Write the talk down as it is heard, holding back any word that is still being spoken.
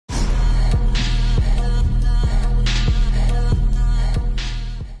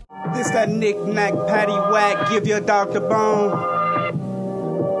that knick-knack, patty-whack, give your dog the bone.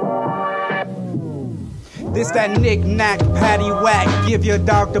 This that knick-knack, patty-whack, give your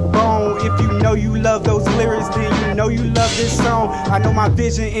dog the bone. If you know you love those lyrics, then you know you love this song. I know my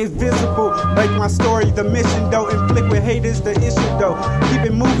vision invisible, make my story the mission though. Inflict with haters the issue though. Keep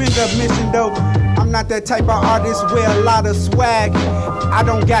it moving the mission though. I'm not that type of artist with a lot of swag. I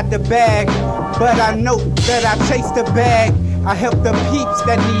don't got the bag, but I know that I chase the bag. I help the peeps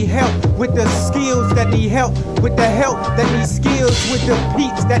that need help with the skills that need help, with the help that need skills, with the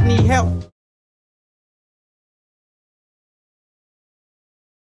peeps that need help.